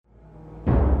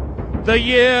The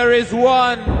year is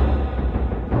one.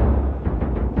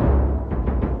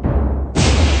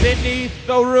 Beneath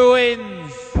the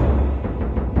ruins.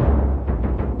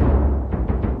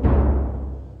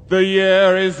 The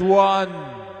year is one.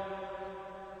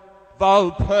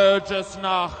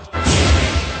 Walpurgisnacht.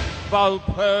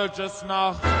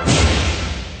 Walpurgisnacht.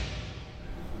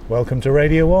 Welcome to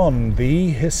Radio 1, the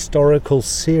historical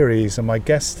series, and my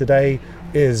guest today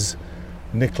is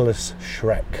Nikolas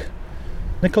Schreck.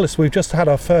 Nikolas, we've just had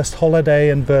our first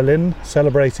holiday in Berlin,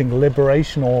 celebrating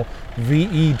Liberation or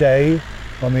VE Day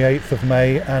on the 8th of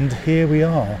May, and here we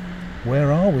are.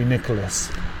 Where are we,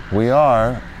 Nikolas? We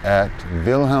are at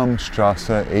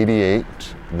Wilhelmstrasse 88,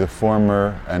 the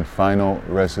former and final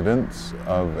residence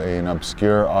of an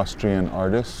obscure Austrian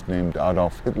artist named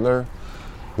Adolf Hitler,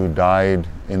 who died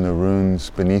in the ruins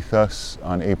beneath us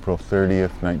on April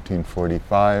 30th,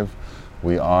 1945.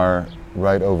 We are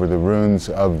right over the ruins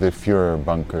of the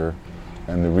Führerbunker.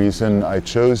 And the reason I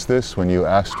chose this, when you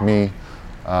asked me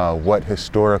what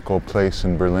historical place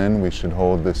in Berlin we should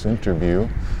hold this interview,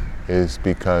 is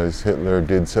because Hitler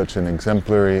did such an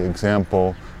exemplary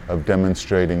example of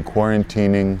demonstrating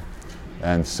quarantining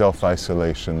and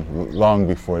self-isolation long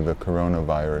before the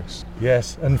coronavirus.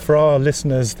 Yes, and for our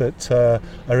listeners that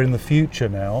are in the future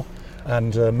now,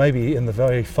 and maybe in the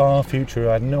very far future,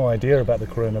 I had no idea about the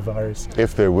coronavirus.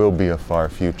 If there will be a far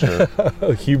future.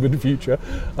 A human future.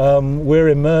 We're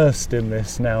immersed in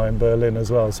this now in Berlin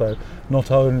as well, so not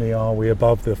only are we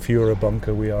above the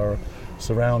Führerbunker, we are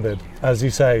surrounded, as you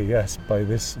say, yes, by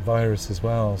this virus as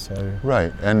well. So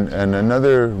right, and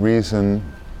another reason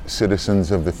citizens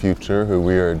of the future who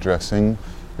we are addressing,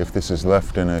 if this is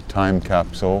left in a time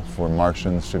capsule for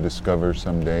Martians to discover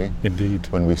someday, indeed,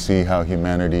 when we see how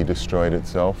humanity destroyed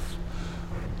itself.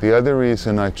 The other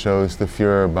reason I chose the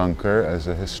Führerbunker as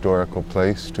a historical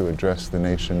place to address the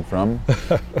nation from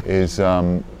is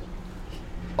all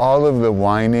of the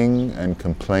whining and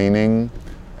complaining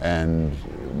and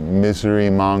misery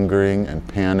mongering and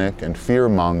panic and fear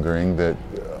mongering that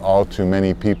all too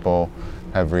many people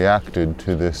have reacted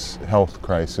to this health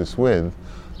crisis with.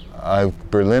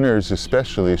 Berliners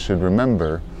especially should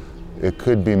remember it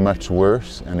could be much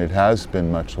worse, and it has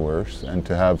been much worse, and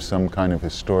to have some kind of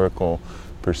historical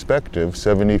perspective.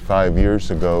 75 years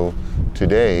ago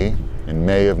today, in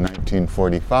May of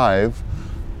 1945,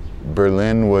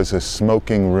 Berlin was a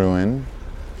smoking ruin.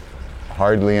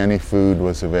 Hardly any food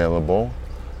was available.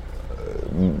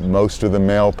 Most of the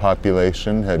male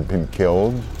population had been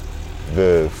killed.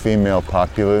 The female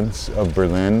populace of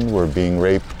Berlin were being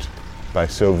raped by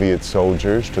Soviet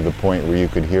soldiers to the point where you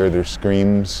could hear their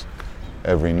screams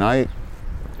every night.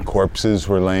 Corpses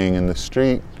were laying in the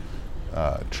street.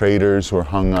 Traitors were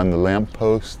hung on the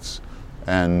lampposts.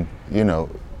 And, you know,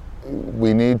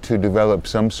 we need to develop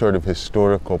some sort of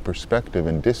historical perspective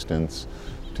and distance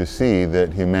to see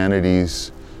that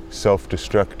humanity's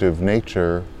self-destructive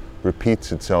nature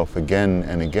repeats itself again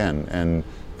and again. And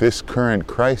this current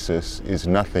crisis is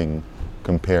nothing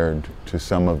compared to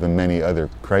some of the many other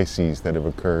crises that have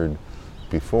occurred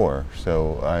before.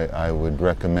 So I would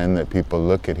recommend that people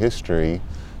look at history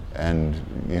and,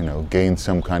 you know, gain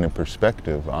some kind of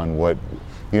perspective on what,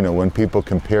 you know, when people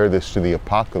compare this to the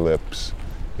apocalypse,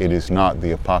 it is not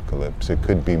the apocalypse. It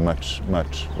could be much,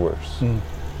 much worse. Mm.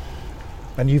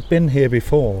 And you've been here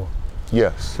before?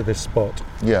 Yes. To this spot?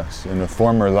 Yes, in a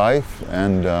former life,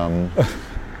 and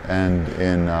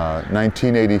in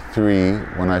 1983,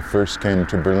 when I first came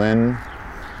to Berlin,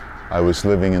 I was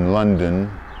living in London,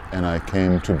 and I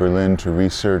came to Berlin to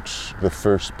research the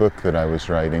first book that I was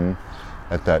writing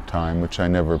at that time, which I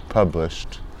never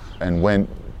published, and went,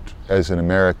 as an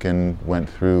American, went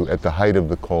through, at the height of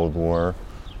the Cold War,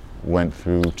 went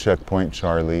through Checkpoint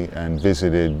Charlie and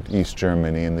visited East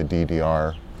Germany and the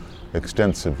DDR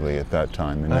extensively at that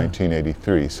time in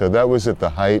 1983. So that was at the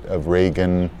height of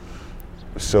Reagan,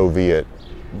 Soviet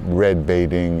red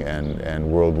baiting and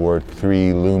World War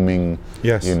III looming,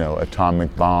 yes, you know,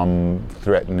 atomic bomb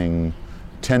threatening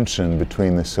tension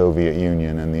between the Soviet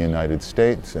Union and the United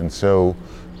States. And so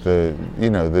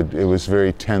it was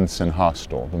very tense and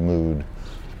hostile, the mood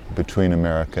between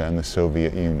America and the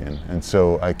Soviet Union. And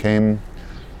so I came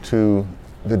to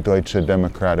the Deutsche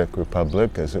Democratic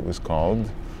Republic, as it was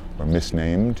called, or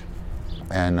misnamed.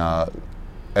 And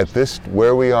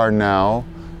where we are now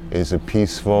is a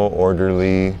peaceful,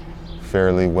 orderly,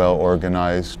 fairly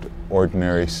well-organized,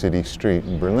 ordinary city street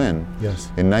in Berlin. Yes.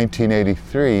 In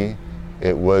 1983,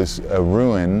 it was a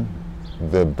ruin.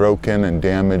 The broken and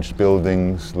damaged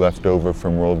buildings left over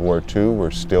from World War II were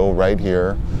still right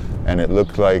here, and it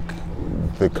looked like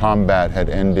the combat had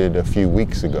ended a few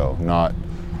weeks ago, not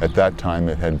At that time,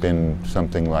 it had been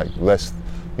something like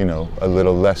a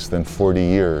little less than 40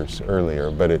 years earlier.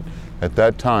 But at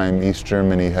that time, East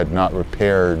Germany had not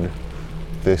repaired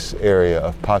this area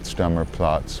of Potsdamer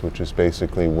Platz, which is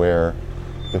basically where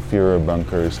the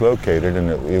Führerbunker is located, and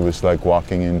it was like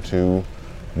walking into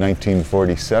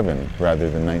 1947 rather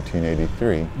than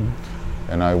 1983.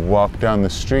 And I walked down the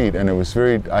street, and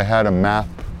I had a map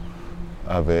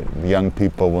of it. Young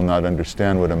people will not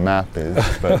understand what a map is,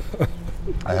 but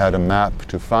I had a map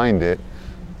to find it,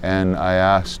 and I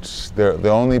asked, the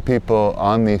only people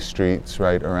on these streets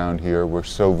right around here were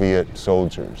Soviet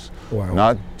soldiers. Wow.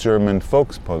 Not German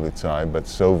Volkspolizei, but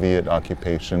Soviet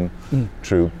occupation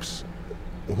troops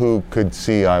who could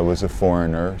see I was a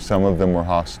foreigner. Some of them were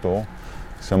hostile,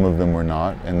 some of them were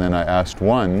not. And then I asked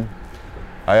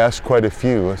quite a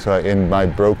few, so in my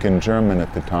broken German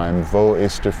at the time, wo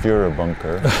ist der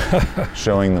Führerbunker,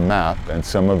 showing the map, and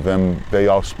some of them, they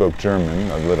all spoke German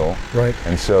a little. Right.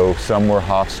 And so some were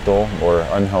hostile or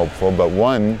unhelpful, but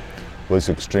one was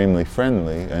extremely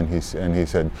friendly, and he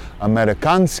said,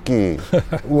 "Amerikanski,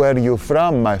 where are you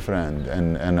from, my friend?"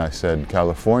 And I said,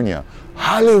 "California."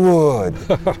 "Hollywood!"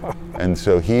 And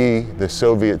so the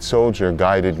Soviet soldier,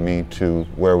 guided me to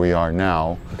where we are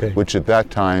now, which at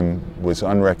that time was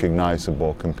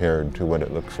unrecognizable compared to what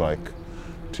it looks like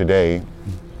today.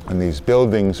 And these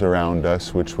buildings around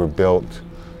us, which were built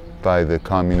by the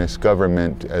communist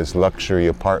government as luxury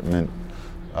apartment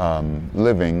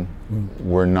living,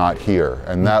 were not here,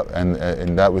 and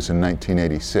that was in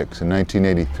 1986. In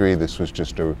 1983, this was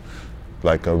just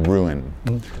like a ruin.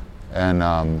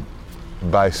 And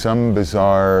by some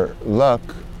bizarre luck,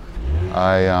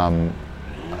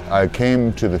 I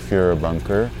came to the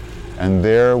Führerbunker, and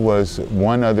there was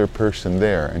one other person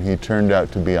there, and he turned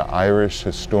out to be an Irish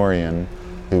historian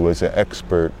who was an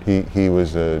expert. He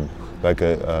was a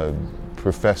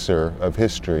professor of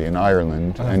history in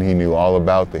Ireland, and he knew all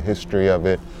about the history of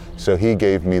it. So he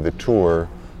gave me the tour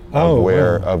of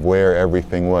where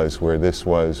everything was, where this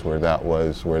was, where that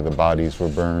was, where the bodies were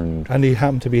burned. And he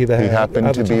happened to be there. He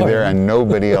happened to be there, and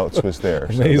nobody else was there.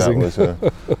 Amazing. So that was a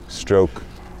stroke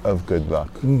of good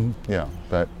luck. Yeah,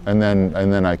 and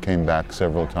then I came back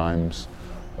several times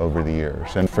over the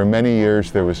years, and for many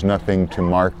years there was nothing to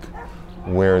mark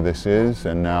where this is,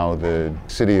 and now the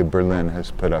city of Berlin has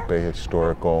put up a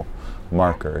historical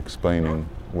marker explaining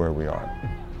where we are.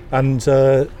 And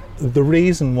the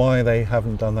reason why they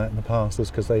haven't done that in the past is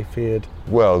because they feared...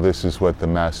 Well, this is what the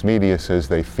mass media says.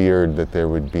 They feared that there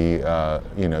would be, that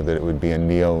it would be a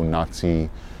neo-Nazi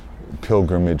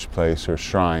pilgrimage place or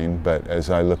shrine, but as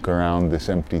I look around this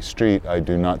empty street, I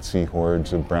do not see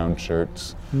hordes of brown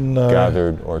shirts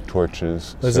gathered or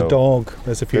torches. There's a dog,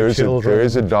 there's a few children. There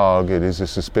is a dog, it is a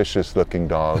suspicious looking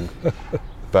dog,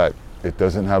 but it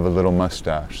doesn't have a little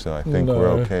mustache, so I think we're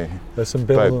okay. There's some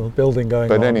building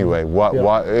going on. But anyway,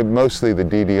 mostly the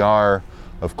DDR,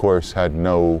 of course, had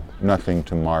nothing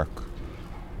to mark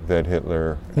that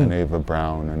Hitler and Eva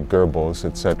Braun and Goebbels,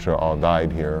 etc., all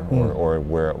died here or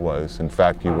where it was. In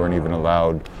fact, you weren't even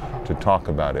allowed to talk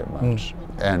about it much.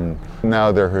 And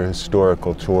now there are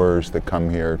historical tours that come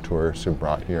here, tourists are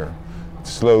brought here.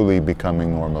 It's slowly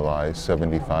becoming normalized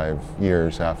 75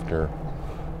 years after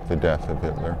the death of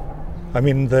Hitler. I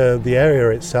mean, the area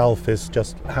itself is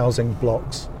just housing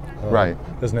blocks, right?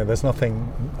 Isn't it? There's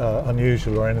nothing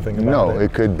unusual or anything about it. No,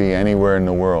 it could be anywhere in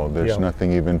the world. There's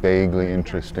nothing even vaguely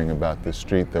interesting about the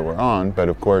street that we're on. But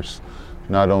of course,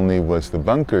 not only was the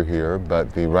bunker here,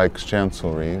 but the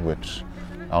Reichschancellery, which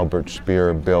Albert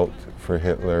Speer built for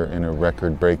Hitler in a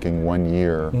record-breaking 1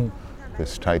 year,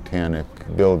 this titanic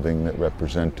building that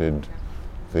represented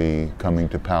the coming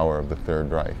to power of the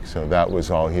Third Reich. So that was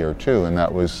all here too, and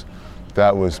that was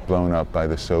blown up by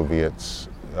the Soviets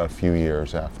a few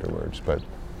years afterwards. But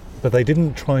they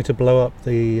didn't try to blow up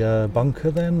the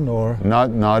bunker then, or? Not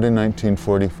in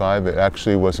 1945. It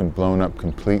actually wasn't blown up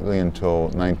completely until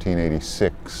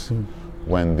 1986,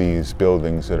 when these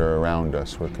buildings that are around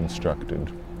us were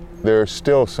constructed. There are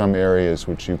still some areas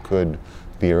which you could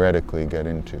theoretically get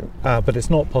into. But it's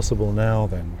not possible now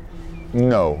then?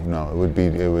 No,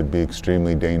 it would be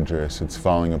extremely dangerous. It's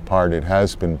falling apart. It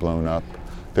has been blown up.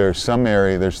 There's some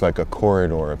area, there's like a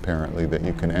corridor apparently that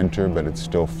you can enter, but it's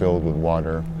still filled with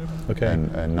water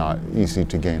and not easy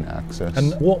to gain access.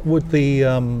 And what would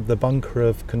the bunker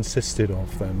have consisted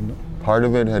of then? Part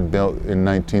of it had built in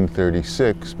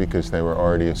 1936 because they were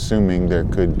already assuming there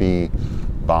could be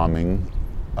bombing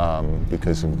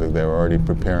because they were already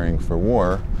preparing for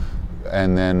war.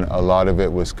 And then a lot of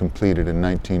it was completed in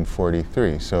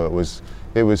 1943. So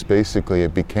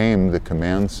it became the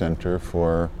command center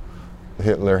for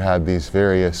Hitler. Had these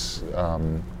various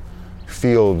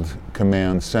field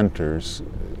command centers,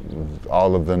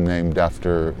 all of them named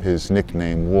after his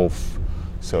nickname Wolf.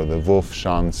 So the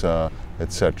Wolfschanze,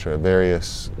 etc.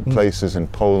 Various places in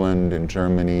Poland and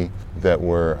Germany that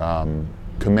were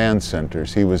command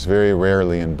centers. He was very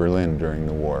rarely in Berlin during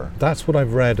the war. That's what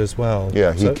I've read as well.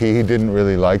 Yeah, he didn't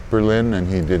really like Berlin, and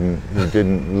he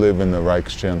didn't live in the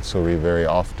Reichschancellery very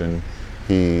often.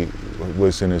 He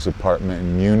was in his apartment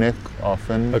in Munich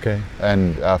often. Okay.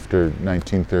 And after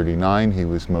 1939, he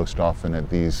was most often at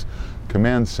these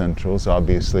command centrals.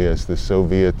 Obviously, as the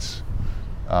Soviets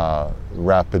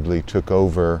rapidly took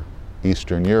over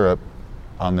Eastern Europe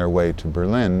on their way to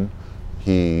Berlin,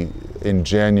 he, in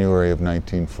January of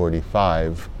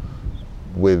 1945,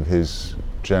 with his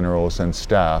generals and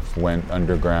staff, went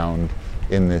underground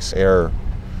in this air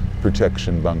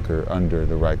protection bunker under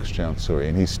the Reichschancellery.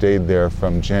 And he stayed there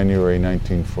from January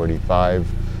 1945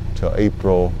 till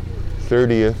April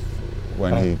 30th,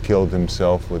 when he killed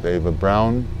himself with Eva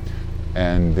Braun.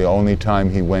 And the only time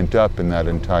he went up in that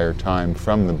entire time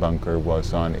from the bunker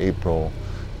was on April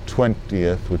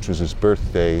 20th, which was his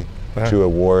birthday, to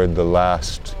award the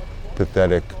last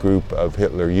pathetic group of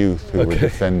Hitler youth who were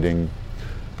defending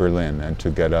Berlin, and to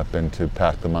get up and to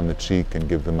pat them on the cheek and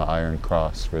give them an Iron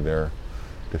Cross for their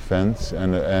defense.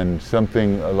 And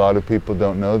something a lot of people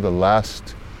don't know, the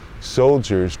last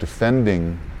soldiers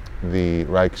defending the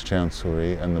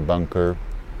Reichschancellery and the bunker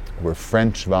were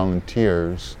French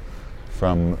volunteers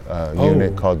from a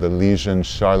unit called the Legion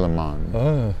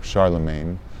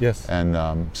Charlemagne. Yes.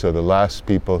 And so the last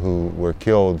people who were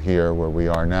killed here where we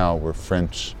are now were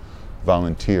French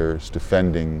volunteers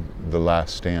defending the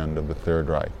last stand of the Third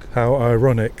Reich. How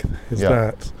ironic is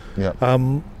that? Yeah.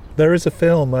 There is a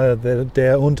film, the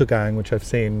Der Untergang, which I've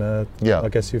seen. I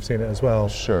guess you've seen it as well.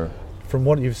 Sure. From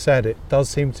what you've said, it does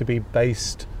seem to be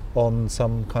based on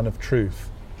some kind of truth.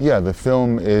 Yeah, the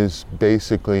film is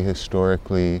basically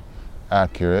historically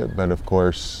accurate, but of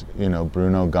course,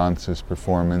 Bruno Gantz's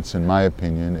performance, in my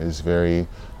opinion, is very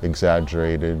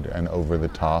exaggerated and over the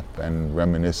top and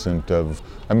reminiscent of,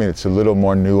 it's a little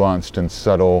more nuanced and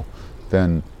subtle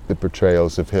than the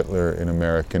portrayals of Hitler in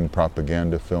American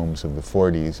propaganda films of the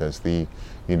 40s as the,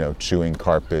 chewing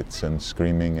carpets and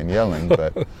screaming and yelling,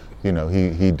 but,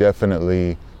 he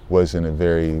definitely was in a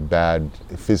very bad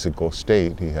physical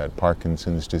state. He had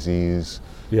Parkinson's disease.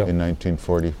 In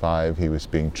 1945, he was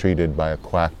being treated by a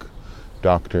quack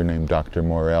doctor named Dr.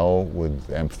 Morel with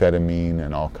amphetamine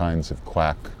and all kinds of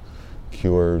quack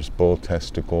cures, bull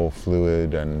testicle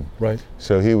fluid, and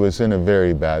so he was in a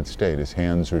very bad state. His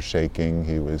hands were shaking.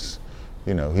 He was,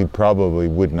 he probably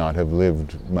would not have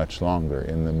lived much longer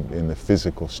in the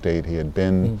physical state he had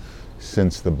been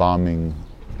since the bombing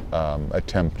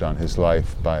attempt on his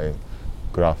life by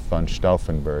Graf von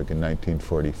Stauffenberg in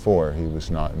 1944. He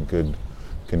was not in good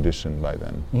condition by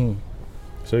then.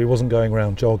 So he wasn't going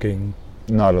around jogging?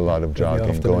 Not a lot of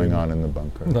jogging going on in the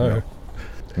bunker. No.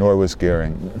 Nor was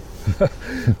Goering.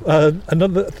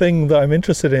 Another thing that I'm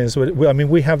interested in is,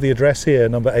 we have the address here,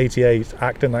 number 88,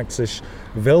 Achtenachzig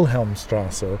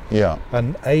Wilhelmstrasse. Yeah.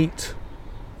 And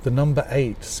the number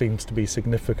 8 seems to be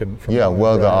significant. From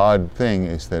the odd thing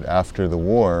is that after the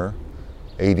war,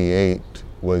 88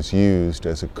 was used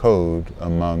as a code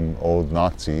among old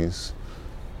Nazis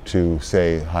to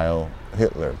say Heil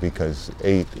Hitler, because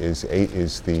 8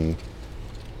 is the,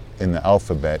 in the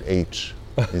alphabet, H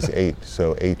is 8,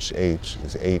 so HH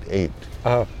is 88.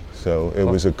 So it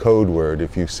was a code word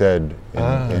if you said in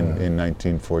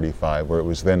 1945, where it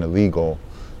was then illegal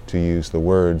to use the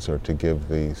words or to give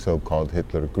the so-called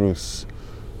Hitler Gruß.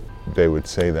 They would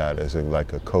say that as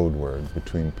like a code word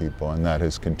between people, and that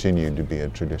has continued to be a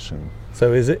tradition.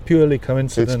 So is it purely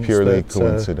coincidence? It's purely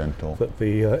coincidental. That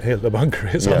the Hitler bunker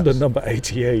is under number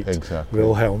 88,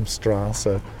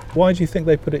 Wilhelmstrasse. Why do you think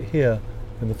they put it here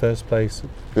in the first place?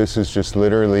 This is just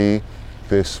literally,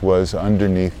 this was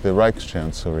underneath the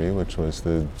Reichschancellery, which was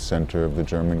the center of the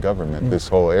German government. This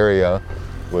whole area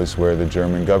was where the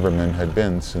German government had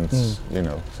been since,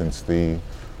 since the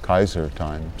Kaiser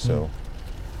time. So.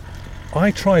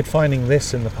 I tried finding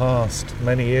this in the past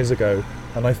many years ago,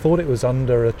 and I thought it was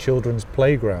under a children's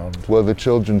playground. Well, the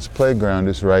children's playground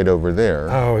is right over there.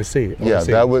 Oh, I see.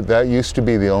 That used to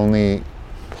be the only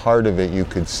part of it you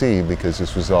could see, because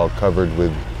this was all covered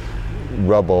with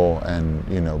rubble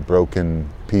and broken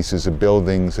pieces of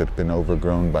buildings that had been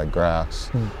overgrown by grass.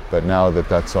 But now that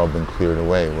that's all been cleared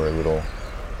away, we're a little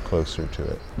closer to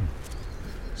it.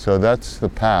 So that's the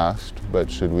past,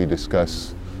 but should we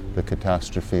discuss the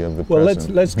catastrophe of the present?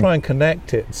 Well, let's try and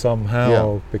connect it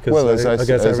somehow, because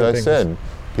as I said,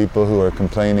 people who are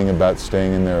complaining about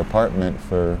staying in their apartment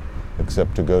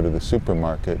except to go to the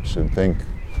supermarket should think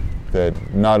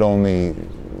that not only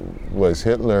was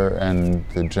Hitler and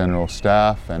the general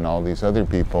staff and all these other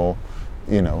people,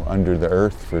 under the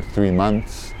earth for 3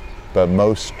 months, but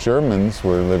most Germans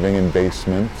were living in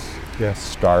basements, Yes.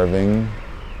 starving,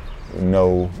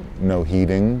 no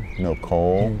heating, no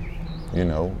coal,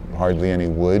 hardly any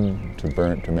wood to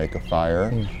burn to make a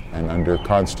fire, and under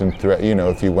constant threat.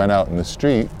 If you went out in the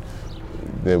street,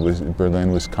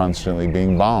 Berlin was constantly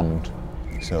being bombed.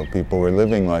 So people were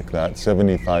living like that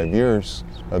 75 years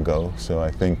ago. So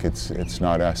I think it's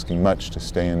not asking much to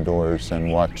stay indoors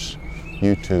and watch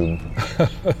YouTube.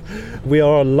 We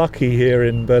are lucky here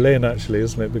in Berlin, actually,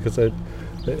 isn't it? Because it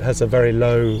has a very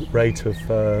low rate of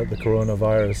the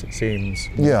coronavirus, it seems.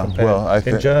 Yeah,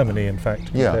 in Germany, in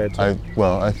fact. Yeah,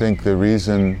 I think the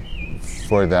reason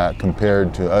for that,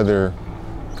 compared to other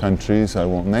countries I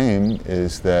won't name,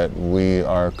 is that we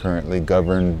are currently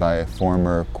governed by a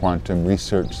former quantum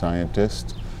research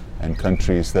scientist, and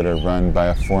countries that are run by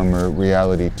a former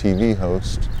reality TV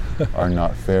host are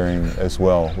not faring as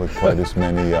well with quite as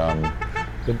many.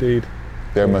 Indeed.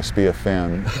 There must be a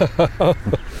fan.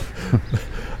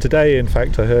 Today, in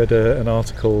fact, I heard an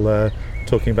article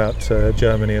talking about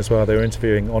Germany as well. They were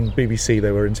interviewing, on BBC,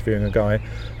 they were interviewing a guy,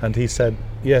 and he said,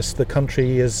 yes, the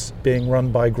country is being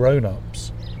run by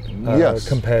grown-ups. Yes.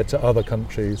 Compared to other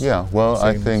countries. Yeah, well,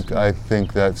 I think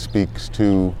that speaks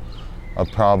to a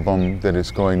problem that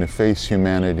is going to face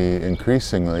humanity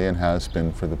increasingly, and has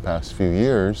been for the past few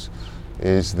years,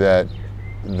 is that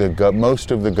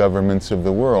most of the governments of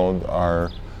the world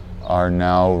are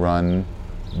now run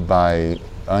by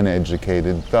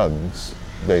uneducated thugs,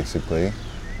 basically.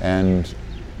 And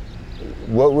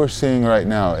what we're seeing right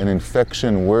now, an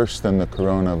infection worse than the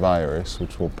coronavirus,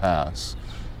 which will pass,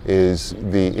 is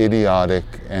the idiotic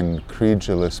and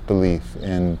credulous belief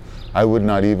in, I would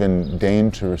not even deign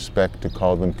to respect to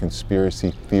call them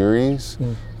conspiracy theories.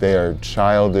 They are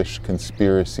childish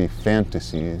conspiracy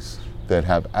fantasies that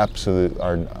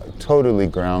are totally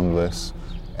groundless.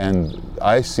 And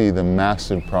I see the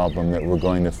massive problem that we're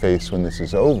going to face when this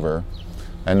is over.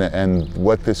 And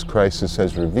what this crisis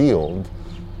has revealed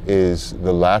is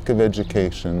the lack of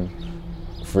education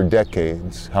for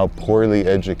decades, how poorly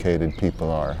educated people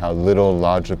are, how little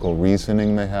logical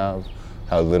reasoning they have,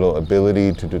 how little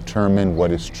ability to determine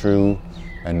what is true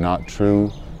and not true,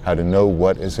 how to know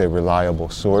what is a reliable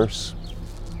source.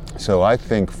 So I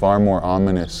think far more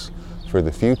ominous for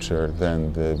the future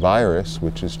than the virus,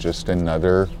 which is just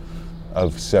another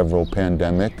of several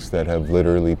pandemics that have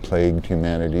literally plagued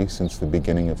humanity since the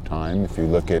beginning of time. If you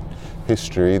look at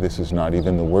history, this is not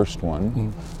even the worst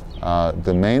one.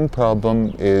 The main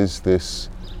problem is this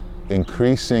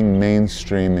increasing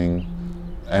mainstreaming,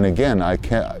 and again,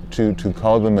 to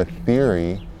call them a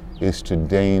theory is to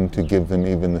deign to give them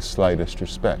even the slightest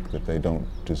respect that they don't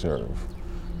deserve.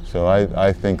 So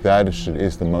I think that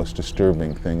is the most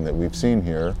disturbing thing that we've seen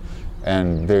here,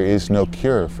 and there is no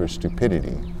cure for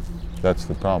stupidity. That's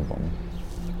the problem.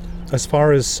 As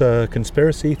far as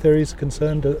conspiracy theories are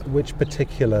concerned, which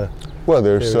particular? Well,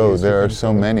 there are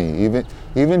so many.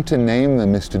 Even to name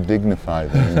them is to dignify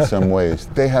them in some ways.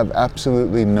 They have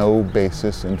absolutely no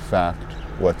basis in fact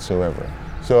whatsoever.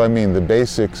 So I mean, the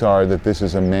basics are that this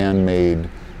is a man-made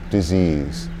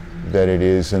disease, that it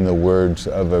is, in the words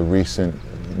of a recent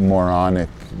moronic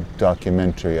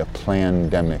documentary, a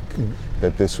plandemic,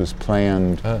 that this was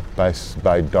planned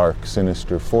by dark,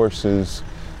 sinister forces.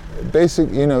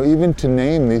 Even to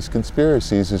name these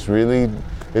conspiracies is really,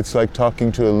 it's like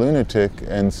talking to a lunatic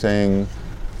and saying,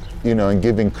 and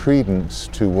giving credence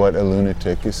to what a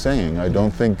lunatic is saying.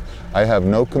 I have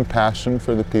no compassion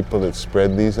for the people that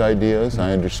spread these ideas.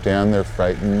 I understand they're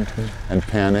frightened and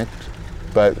panicked,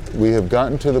 but we have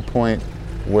gotten to the point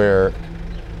where,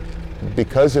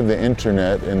 because of the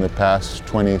internet in the past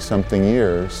 20-something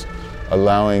years,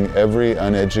 allowing every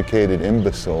uneducated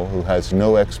imbecile who has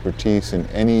no expertise in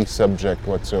any subject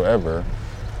whatsoever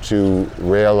to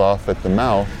rail off at the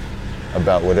mouth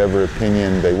about whatever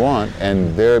opinion they want,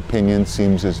 and their opinion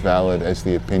seems as valid as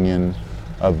the opinion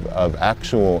of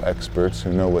actual experts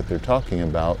who know what they're talking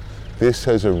about. This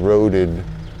has eroded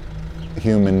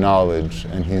human knowledge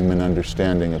and human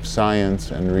understanding of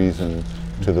science and reason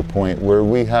to the point where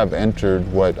we have entered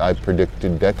what I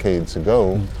predicted decades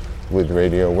ago with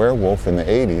Radio Werewolf in the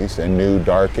 80s, a new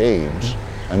dark age.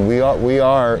 And we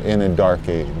are in a dark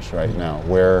age right now,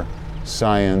 where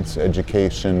science,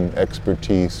 education,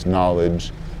 expertise,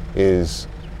 knowledge is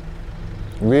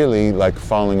really like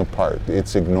falling apart.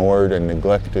 It's ignored and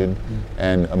neglected,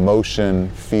 and emotion,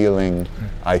 feeling,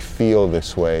 I feel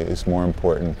this way, is more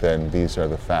important than these are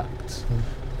the facts.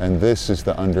 And this is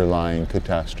the underlying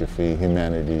catastrophe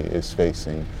humanity is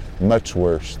facing. much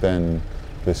worse than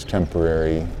this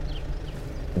temporary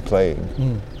plague.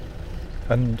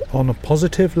 And on a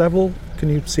positive level, can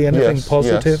you see anything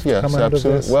positive come out of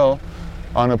this? Well,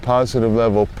 on a positive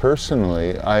level,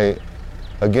 personally, I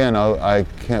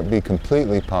can't be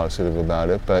completely positive about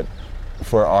it, but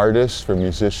for artists, for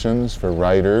musicians, for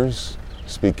writers,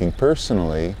 speaking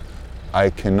personally, I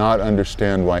cannot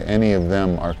understand why any of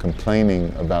them are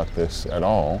complaining about this at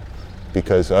all,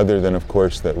 because other than, of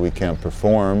course, that we can't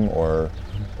perform or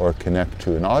connect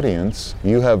to an audience,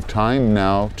 you have time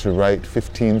now to write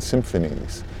 15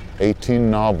 symphonies, 18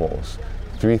 novels,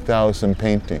 3,000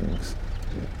 paintings.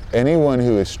 Anyone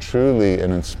who is truly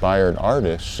an inspired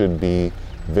artist should be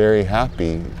very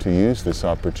happy to use this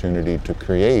opportunity to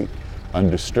create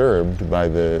undisturbed by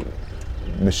the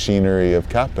machinery of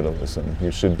capitalism.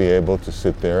 You should be able to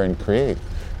sit there and create.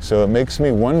 So it makes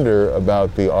me wonder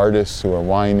about the artists who are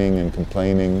whining and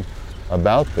complaining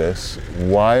about this.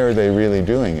 Why are they really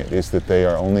doing it? Is that they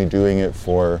are only doing it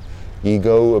for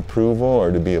ego approval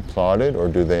or to be applauded, or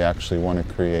do they actually want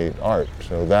to create art?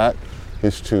 So that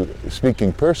is,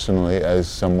 speaking personally as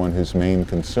someone whose main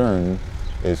concern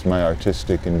is my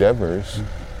artistic endeavors,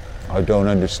 I don't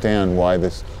understand why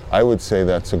this. I would say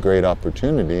that's a great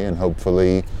opportunity, and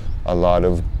hopefully a lot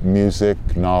of music,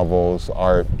 novels,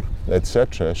 art,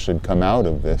 etc. should come out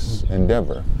of this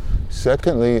endeavor.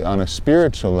 Secondly, on a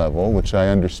spiritual level, which I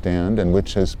understand and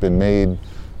which has been made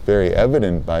very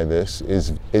evident by this,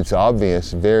 is it's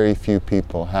obvious very few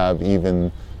people have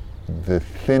even the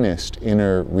thinnest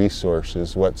inner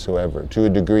resources whatsoever, to a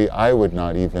degree I would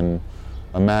not even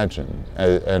imagine.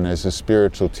 And as a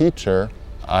spiritual teacher,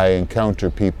 I encounter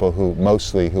people who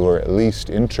are at least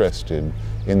interested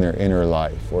in their inner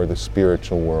life, or the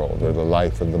spiritual world, or the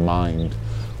life of the mind,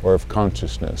 or of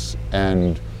consciousness.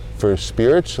 And for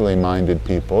spiritually minded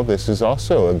people, this is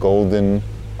also a golden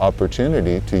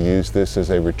opportunity to use this as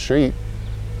a retreat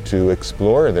to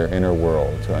explore their inner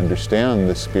world, to understand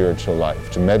the spiritual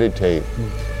life, to meditate.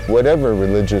 Whatever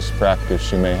religious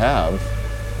practice you may have,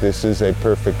 this is a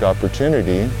perfect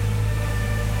opportunity.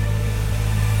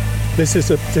 This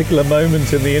is a particular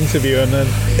moment in the interview, and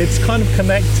it's kind of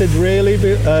connected really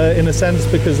in a sense,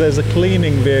 because there's a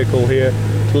cleaning vehicle here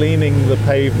cleaning the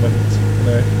pavement, you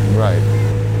know. Right.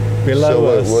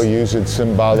 Below us. So we'll use it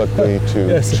symbolically to,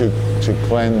 Yes. to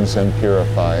cleanse and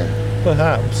purify.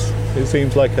 Perhaps. It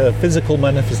seems like a physical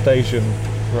manifestation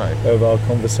Right. of our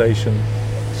conversation.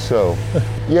 So,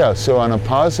 so on a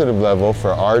positive level,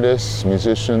 for artists,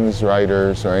 musicians,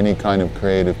 writers, or any kind of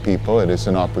creative people, it is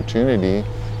an opportunity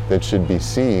that should be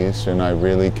seized, and I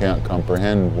really can't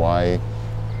comprehend why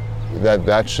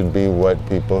that should be what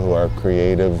people who are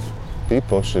creative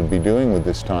people should be doing with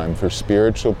this time. For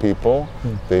spiritual people,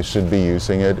 they should be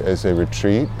using it as a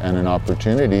retreat and an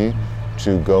opportunity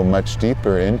to go much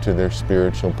deeper into their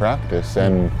spiritual practice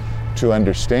and to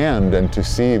understand and to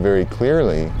see very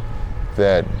clearly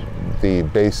that the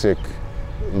basic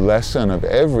lesson of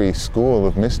every school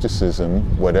of mysticism,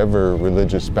 whatever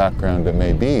religious background it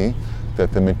may be,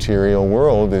 that the material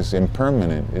world is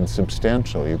impermanent,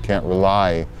 insubstantial. You can't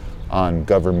rely on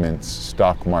governments,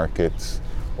 stock markets,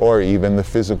 or even the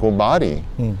physical body.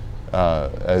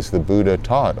 As the Buddha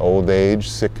taught, old age,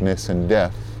 sickness, and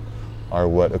death are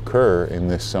what occur in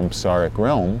this samsaric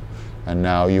realm, and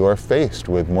now you are faced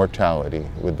with mortality,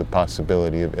 with the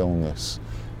possibility of illness.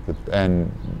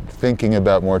 And thinking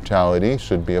about mortality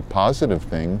should be a positive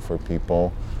thing for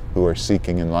people who are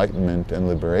seeking enlightenment and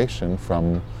liberation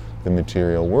from the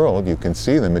material world. You can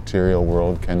see the material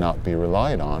world cannot be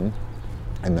relied on,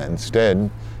 and that instead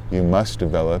you must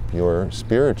develop your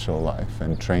spiritual life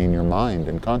and train your mind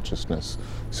and consciousness.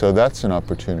 So that's an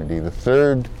opportunity. The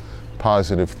third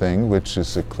positive thing, which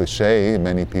is a cliche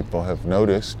many people have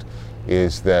noticed,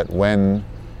 is that when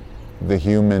the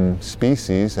human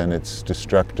species and its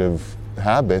destructive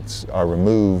habits are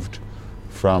removed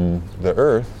from the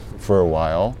earth for a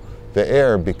while, the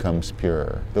air becomes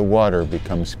purer, the water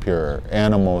becomes purer,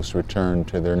 animals return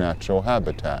to their natural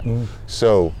habitat.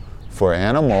 So for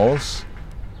animals,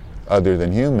 other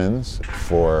than humans,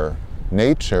 for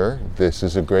nature, this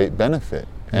is a great benefit.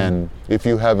 And if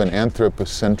you have an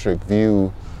anthropocentric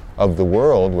view of the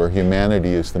world where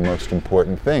humanity is the most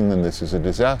important thing, then this is a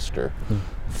disaster.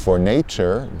 For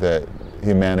nature, that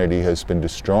humanity has been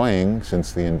destroying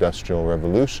since the Industrial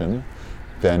Revolution,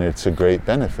 then it's a great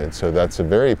benefit. So that's a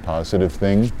very positive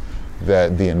thing,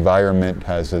 that the environment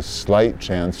has a slight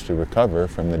chance to recover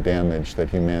from the damage that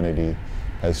humanity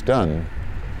has done.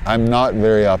 I'm not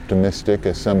very optimistic,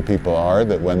 as some people are,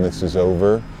 that when this is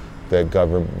over, that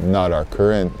not our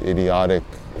current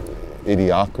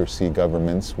idiocracy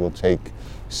governments will take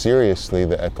seriously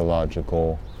the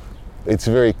ecological it's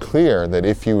very clear that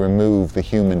if you remove the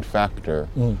human factor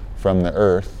from the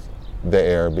earth, the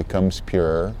air becomes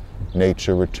purer,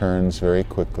 nature returns very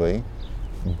quickly.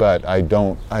 But I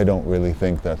don't really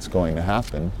think that's going to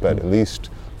happen. But at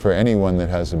least for anyone that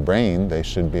has a brain, they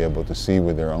should be able to see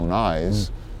with their own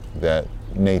eyes that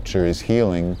nature is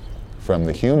healing from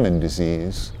the human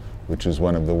disease, which is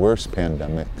one of the worst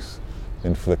pandemics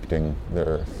inflicting the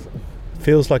earth.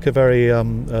 Feels like a very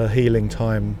healing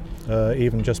time,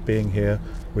 even just being here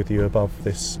with you above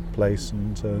this place.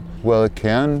 And well, it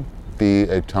can be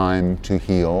a time to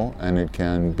heal, and it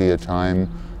can be a time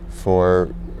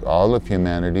for all of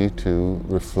humanity to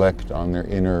reflect on their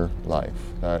inner life.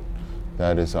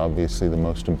 That is obviously the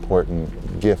most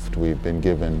important gift we've been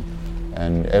given,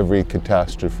 and every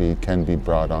catastrophe can be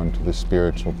brought onto the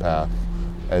spiritual path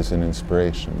as an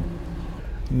inspiration.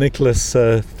 Nikolas,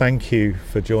 thank you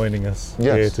for joining us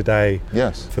here today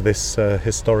for this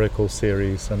historical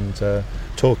series and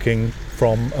talking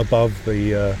from above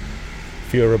the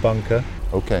Führerbunker.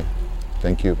 Okay,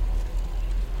 thank you.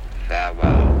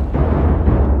 Farewell.